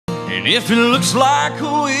And if it looks like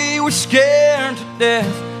we were scared to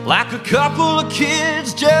death, like a couple of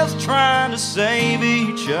kids just trying to save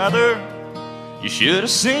each other, you should have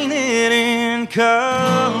seen it in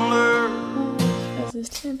color. This is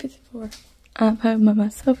 10:54. I'm home by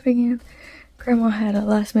myself again. Grandma had a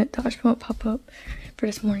last minute doctor's appointment pop up for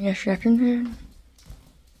this morning, yesterday afternoon.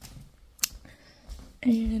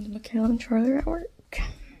 And Michaela and Charlie are at work.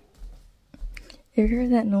 If you hear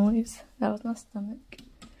that noise, that was my stomach.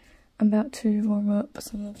 I'm about to warm up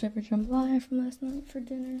some leftover jambalaya from last night for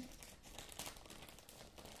dinner.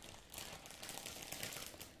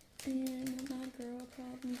 And my girl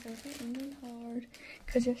problems are getting hard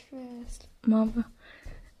because yesterday I asked Mama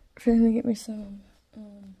for them to get me some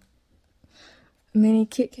mini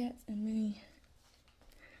Kit Kats and mini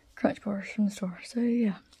Crunch Bars from the store. So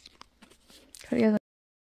yeah, cut together.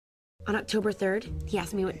 On October 3rd, he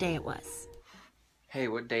asked me what day it was. Hey,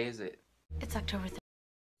 what day is it? It's October 3rd.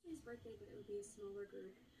 His birthday, but it would be a smaller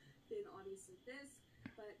group than obviously this.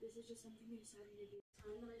 But this is just something we decided to do.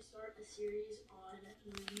 I'm going to start a series on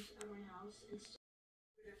memes at my house. And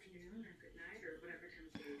good afternoon, or good night, or whatever time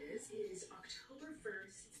of day it is. It is October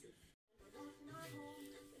 1st,